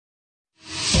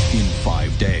in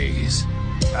 5 days.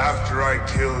 After I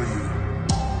kill you,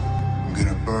 I'm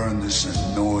gonna burn this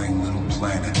annoying little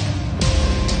planet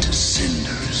to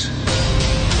cinders.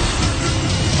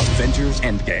 Avengers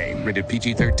Endgame, rated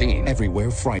PG-13,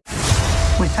 everywhere Friday.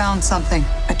 We found something.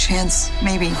 A chance,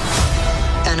 maybe.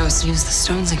 Thanos used the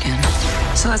stones again.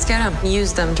 So let's get them.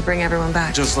 Use them to bring everyone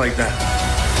back. Just like that.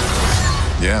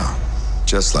 Yeah,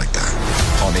 just like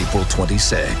that. On April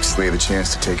 26th. We have a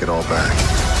chance to take it all back.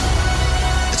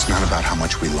 It's not about how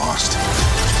much we lost.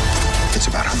 It's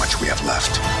about how much we have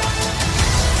left.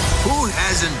 Who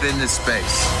hasn't been to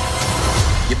space?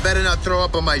 You better not throw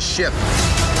up on my ship.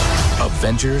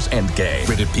 Avengers Endgame,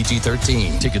 rated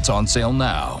PG-13. Tickets on sale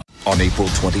now. On April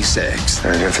 26th.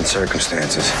 There are different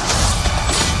circumstances.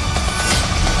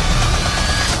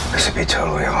 This would be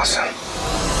totally awesome.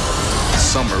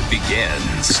 Summer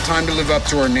begins. It's time to live up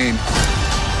to our name.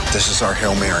 This is our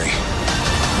Hail Mary.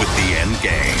 With the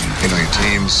Endgame. You know your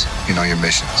teams, you know your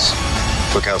missions.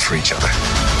 Look out for each other.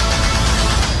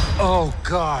 Oh,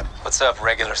 God. What's up,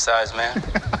 regular size man?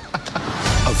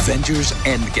 Avengers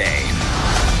Endgame.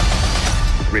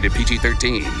 Rated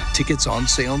PG-13. Tickets on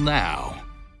sale now.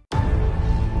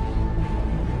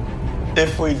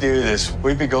 If we do this,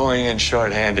 we'd be going in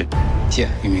short-handed.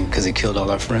 Yeah, you mean because he killed all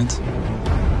our friends?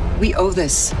 We owe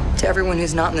this to everyone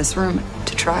who's not in this room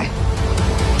to try.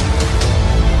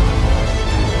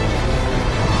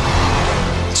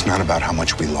 It's not about how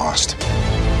much we lost.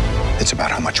 It's about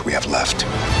how much we have left.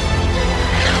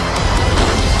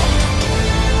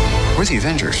 We're the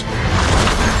Avengers.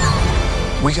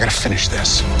 We gotta finish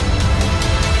this.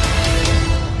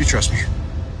 You trust me?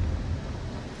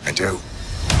 I do.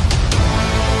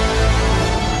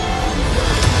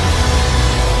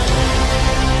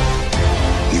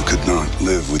 You could not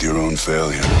live with your own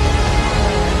failure.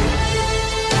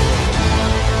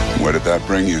 Where did that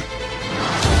bring you?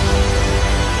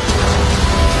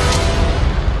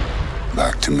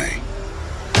 Back to me.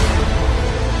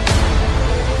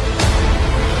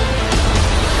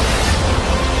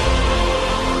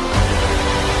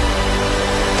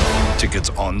 Tickets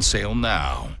on sale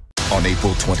now. On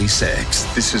April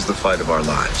 26th. This is the fight of our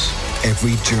lives.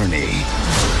 Every journey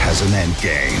has an end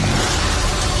game.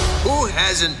 Who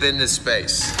hasn't been to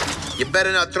space? You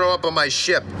better not throw up on my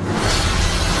ship.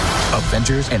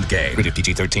 Avengers Endgame, rated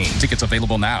PG-13. Tickets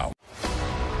available now.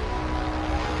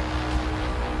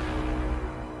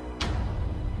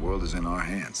 The world is in our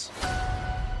hands.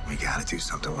 We gotta do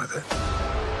something with it.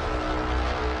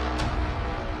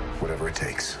 Whatever it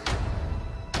takes.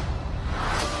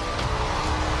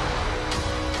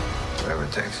 Whatever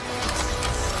it takes.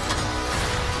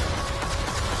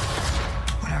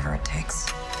 Whatever it takes.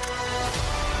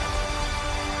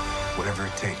 Whatever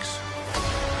it takes.